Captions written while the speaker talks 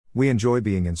We enjoy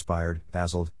being inspired,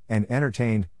 dazzled, and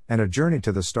entertained, and A Journey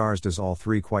to the Stars does all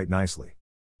three quite nicely.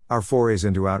 Our forays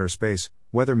into outer space,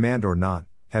 whether manned or not,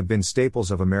 have been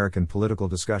staples of American political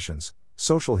discussions,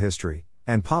 social history,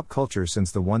 and pop culture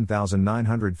since the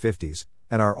 1950s,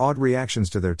 and our odd reactions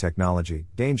to their technology,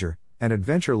 danger, and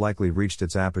adventure likely reached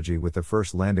its apogee with the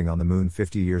first landing on the moon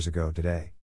 50 years ago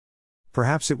today.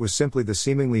 Perhaps it was simply the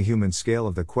seemingly human scale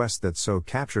of the quest that so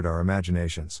captured our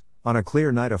imaginations. On a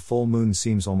clear night, a full moon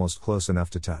seems almost close enough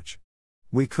to touch.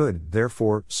 We could,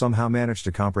 therefore, somehow manage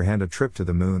to comprehend a trip to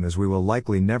the moon, as we will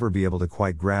likely never be able to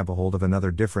quite grab a hold of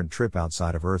another different trip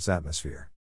outside of Earth's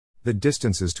atmosphere. The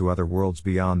distances to other worlds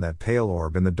beyond that pale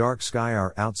orb in the dark sky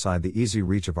are outside the easy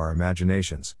reach of our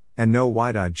imaginations, and no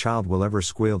wide-eyed child will ever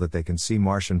squeal that they can see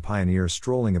Martian pioneers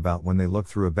strolling about when they look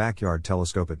through a backyard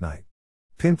telescope at night.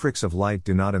 Pinpricks of light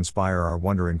do not inspire our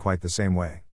wonder in quite the same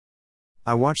way.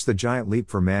 I watched the giant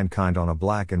leap for mankind on a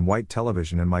black and white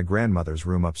television in my grandmother's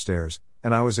room upstairs,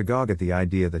 and I was agog at the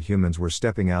idea that humans were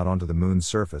stepping out onto the moon's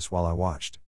surface while I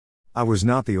watched. I was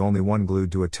not the only one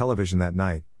glued to a television that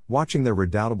night, watching the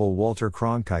redoubtable Walter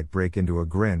Cronkite break into a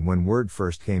grin when word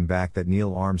first came back that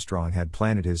Neil Armstrong had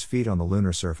planted his feet on the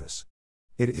lunar surface.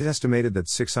 It is estimated that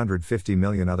 650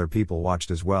 million other people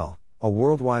watched as well, a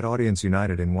worldwide audience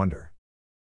united in wonder.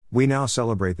 We now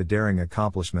celebrate the daring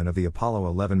accomplishment of the Apollo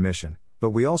 11 mission, but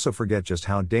we also forget just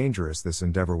how dangerous this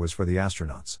endeavor was for the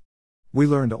astronauts. We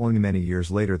learned only many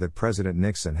years later that President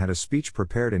Nixon had a speech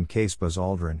prepared in case Buzz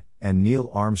Aldrin and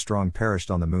Neil Armstrong perished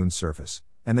on the moon's surface,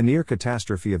 and the near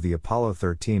catastrophe of the Apollo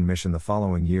 13 mission the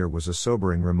following year was a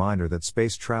sobering reminder that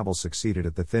space travel succeeded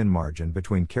at the thin margin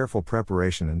between careful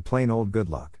preparation and plain old good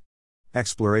luck.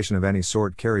 Exploration of any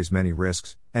sort carries many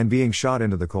risks, and being shot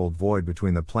into the cold void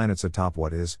between the planets atop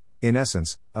what is, in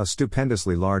essence, a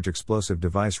stupendously large explosive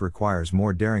device requires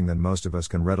more daring than most of us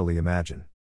can readily imagine.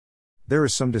 There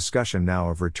is some discussion now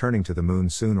of returning to the moon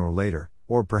soon or later,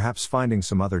 or perhaps finding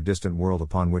some other distant world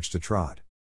upon which to trod.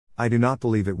 I do not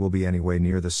believe it will be anyway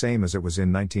near the same as it was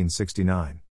in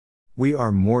 1969. We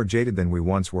are more jaded than we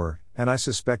once were, and I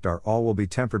suspect our awe will be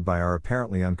tempered by our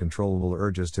apparently uncontrollable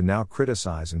urges to now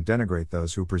criticize and denigrate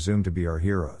those who presume to be our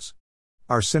heroes.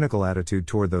 Our cynical attitude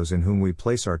toward those in whom we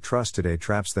place our trust today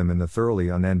traps them in the thoroughly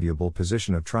unenviable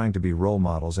position of trying to be role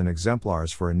models and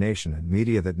exemplars for a nation and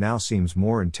media that now seems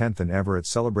more intent than ever at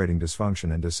celebrating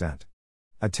dysfunction and dissent.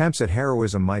 Attempts at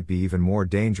heroism might be even more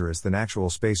dangerous than actual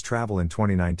space travel in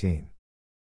 2019.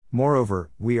 Moreover,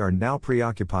 we are now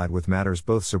preoccupied with matters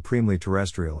both supremely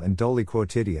terrestrial and dully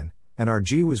quotidian, and our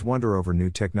gee whiz wonder over new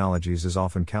technologies is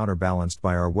often counterbalanced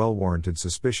by our well-warranted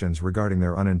suspicions regarding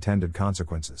their unintended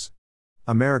consequences.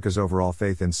 America's overall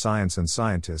faith in science and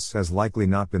scientists has likely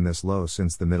not been this low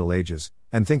since the Middle Ages,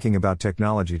 and thinking about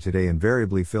technology today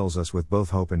invariably fills us with both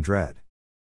hope and dread.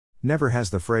 Never has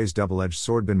the phrase double-edged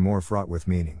sword been more fraught with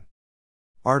meaning.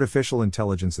 Artificial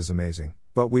intelligence is amazing,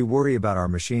 but we worry about our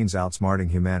machines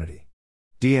outsmarting humanity.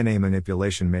 DNA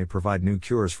manipulation may provide new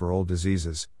cures for old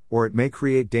diseases, or it may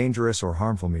create dangerous or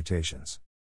harmful mutations.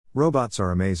 Robots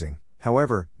are amazing.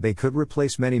 However, they could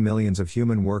replace many millions of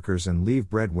human workers and leave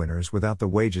breadwinners without the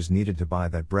wages needed to buy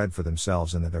that bread for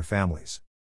themselves and their families.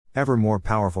 Ever more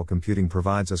powerful computing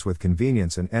provides us with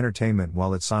convenience and entertainment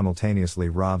while it simultaneously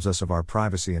robs us of our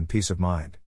privacy and peace of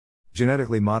mind.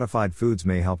 Genetically modified foods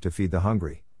may help to feed the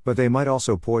hungry, but they might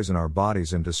also poison our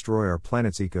bodies and destroy our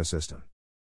planet's ecosystem.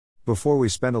 Before we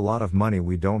spend a lot of money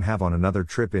we don't have on another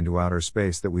trip into outer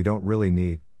space that we don't really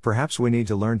need, perhaps we need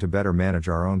to learn to better manage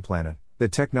our own planet, the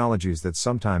technologies that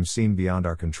sometimes seem beyond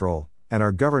our control, and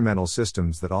our governmental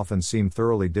systems that often seem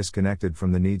thoroughly disconnected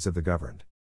from the needs of the governed.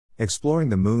 Exploring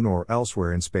the moon or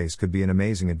elsewhere in space could be an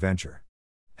amazing adventure.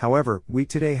 However, we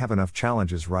today have enough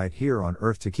challenges right here on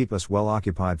Earth to keep us well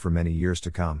occupied for many years to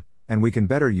come, and we can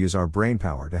better use our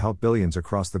brainpower to help billions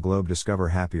across the globe discover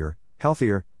happier,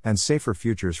 healthier, and safer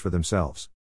futures for themselves.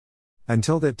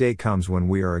 Until that day comes when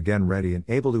we are again ready and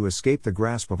able to escape the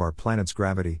grasp of our planet's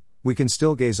gravity, we can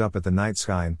still gaze up at the night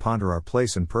sky and ponder our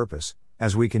place and purpose,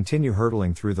 as we continue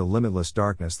hurtling through the limitless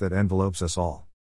darkness that envelopes us all.